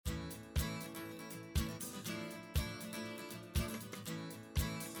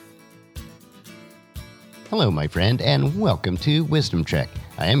Hello, my friend, and welcome to Wisdom Trek.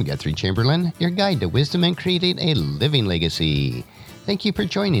 I am Guthrie Chamberlain, your guide to wisdom and creating a living legacy. Thank you for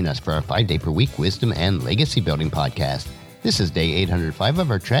joining us for our 5-day-per-week wisdom and legacy building podcast. This is day 805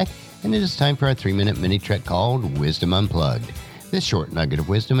 of our trek, and it is time for our 3-minute mini trek called Wisdom Unplugged. This short nugget of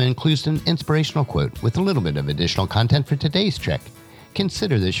wisdom includes an inspirational quote with a little bit of additional content for today's trek.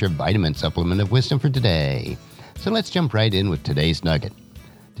 Consider this your vitamin supplement of wisdom for today. So let's jump right in with today's nugget.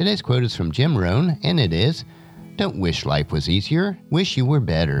 Today's quote is from Jim Rohn, and it is, "Don't wish life was easier, wish you were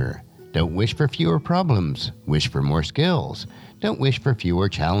better. Don't wish for fewer problems, wish for more skills. Don't wish for fewer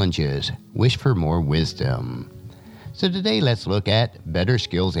challenges, wish for more wisdom." So today let's look at better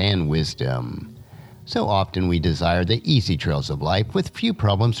skills and wisdom. So often we desire the easy trails of life with few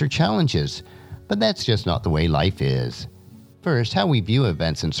problems or challenges, but that's just not the way life is. First, how we view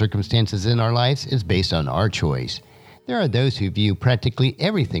events and circumstances in our lives is based on our choice. There are those who view practically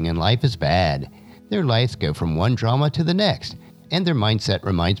everything in life as bad. Their lives go from one drama to the next, and their mindset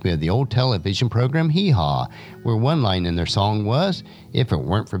reminds me of the old television program Hee Haw, where one line in their song was, "If it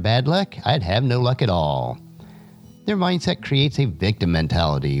weren't for bad luck, I'd have no luck at all." Their mindset creates a victim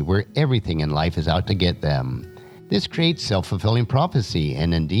mentality where everything in life is out to get them. This creates self-fulfilling prophecy,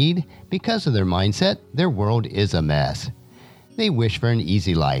 and indeed, because of their mindset, their world is a mess. They wish for an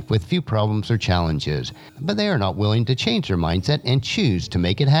easy life with few problems or challenges, but they are not willing to change their mindset and choose to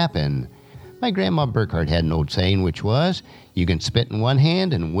make it happen. My grandma Burkhardt had an old saying which was, "You can spit in one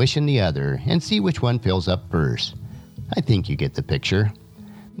hand and wish in the other, and see which one fills up first." I think you get the picture.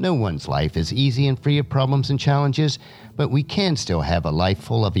 No one's life is easy and free of problems and challenges, but we can still have a life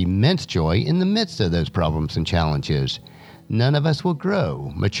full of immense joy in the midst of those problems and challenges. None of us will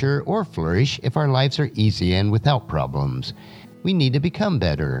grow, mature, or flourish if our lives are easy and without problems. We need to become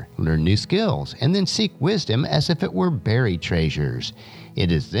better, learn new skills, and then seek wisdom as if it were buried treasures.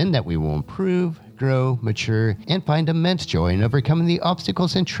 It is then that we will improve, grow, mature, and find immense joy in overcoming the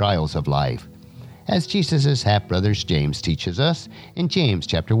obstacles and trials of life. As Jesus' half-brothers James teaches us in James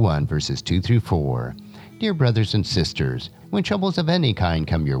chapter 1, verses 2 through 4. Dear brothers and sisters, when troubles of any kind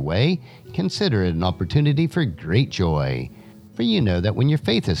come your way, consider it an opportunity for great joy. For you know that when your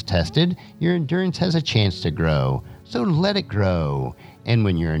faith is tested, your endurance has a chance to grow. So let it grow. And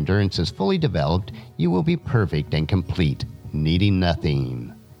when your endurance is fully developed, you will be perfect and complete, needing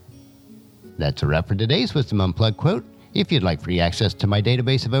nothing. That's a wrap for today's Wisdom Unplugged quote. If you'd like free access to my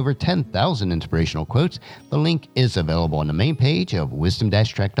database of over 10,000 inspirational quotes, the link is available on the main page of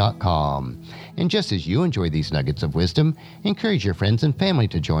wisdom-trek.com. And just as you enjoy these nuggets of wisdom, encourage your friends and family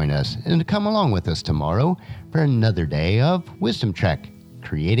to join us and to come along with us tomorrow for another day of Wisdom Trek,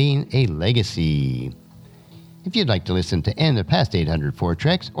 creating a legacy. If you'd like to listen to any of the past 804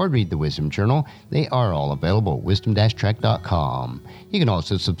 treks or read the Wisdom Journal, they are all available at wisdom-trek.com. You can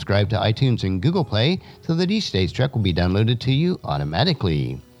also subscribe to iTunes and Google Play so that each day's trek will be downloaded to you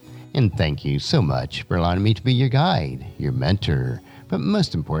automatically. And thank you so much for allowing me to be your guide, your mentor, but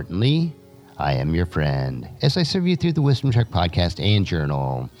most importantly, I am your friend as I serve you through the Wisdom Trek podcast and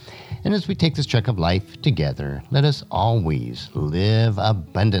journal. And as we take this trek of life together, let us always live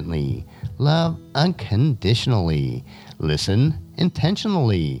abundantly, love unconditionally, listen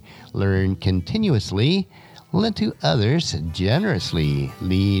intentionally, learn continuously, lend to others generously,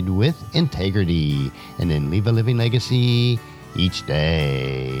 lead with integrity, and then leave a living legacy each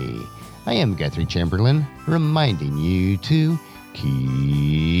day. I am Guthrie Chamberlain, reminding you to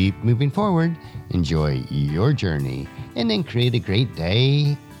keep moving forward, enjoy your journey, and then create a great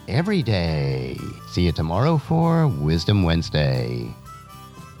day every day. See you tomorrow for Wisdom Wednesday.